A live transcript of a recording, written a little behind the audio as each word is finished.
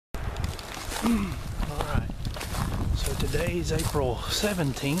Alright, so today's April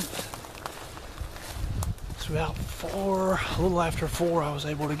 17th. It's about 4, a little after 4, I was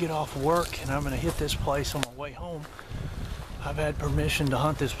able to get off work, and I'm going to hit this place on my way home. I've had permission to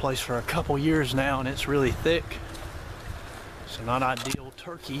hunt this place for a couple years now, and it's really thick. So not ideal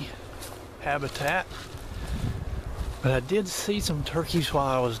turkey habitat. But I did see some turkeys while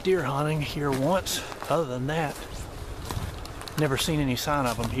I was deer hunting here once. Other than that, never seen any sign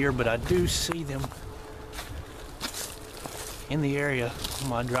of them here, but I do see them in the area on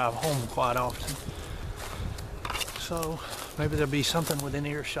my drive home quite often. So maybe there'll be something within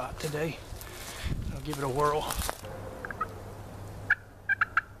earshot today. I'll give it a whirl.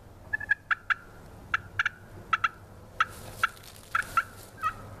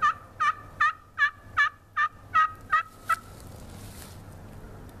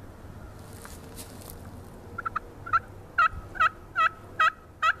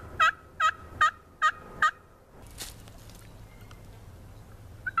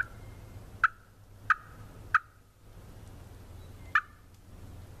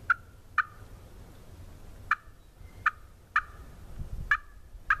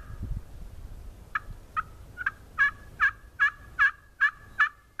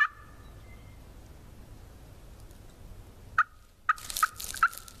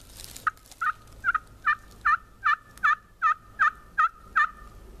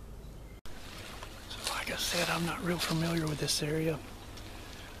 Like I said, I'm not real familiar with this area,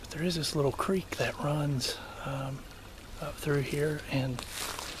 but there is this little creek that runs up through here, and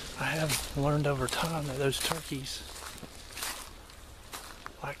I have learned over time that those turkeys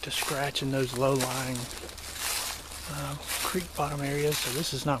like to scratch in those low-lying creek bottom areas. So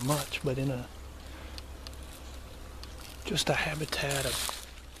this is not much, but in just a habitat of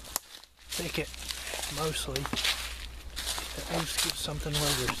thicket mostly, at least give something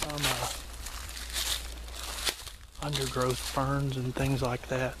where there's some undergrowth ferns and things like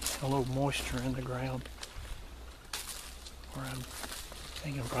that, a little moisture in the ground, where I'm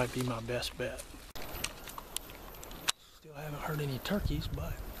thinking probably be my best bet. Still haven't heard any turkeys,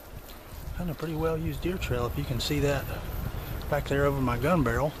 but found a pretty well used deer trail. If you can see that back there over my gun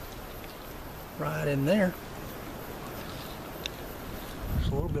barrel, right in there. There's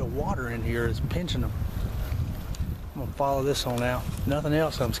a little bit of water in here that's pinching them. I'm gonna follow this on out. Nothing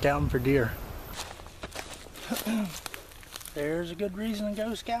else, I'm scouting for deer. There's a good reason to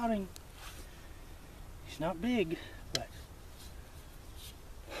go scouting. He's not big, but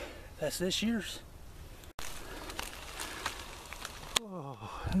that's this year's. Oh,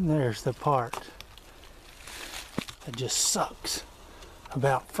 and there's the part that just sucks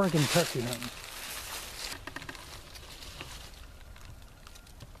about friggin' turkey hunting.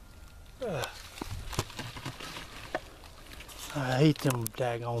 I hate them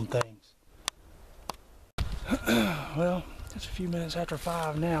daggone things. Well, it's a few minutes after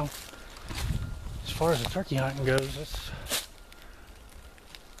 5 now. As far as the turkey hunting goes, it's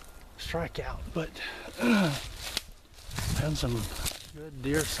strikeout, but found some good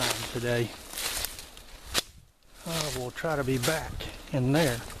deer sign today. We'll try to be back in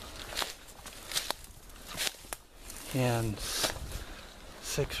there in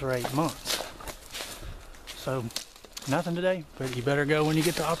 6 or 8 months. So nothing today, but you better go when you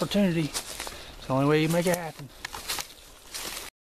get the opportunity. It's the only way you make it happen.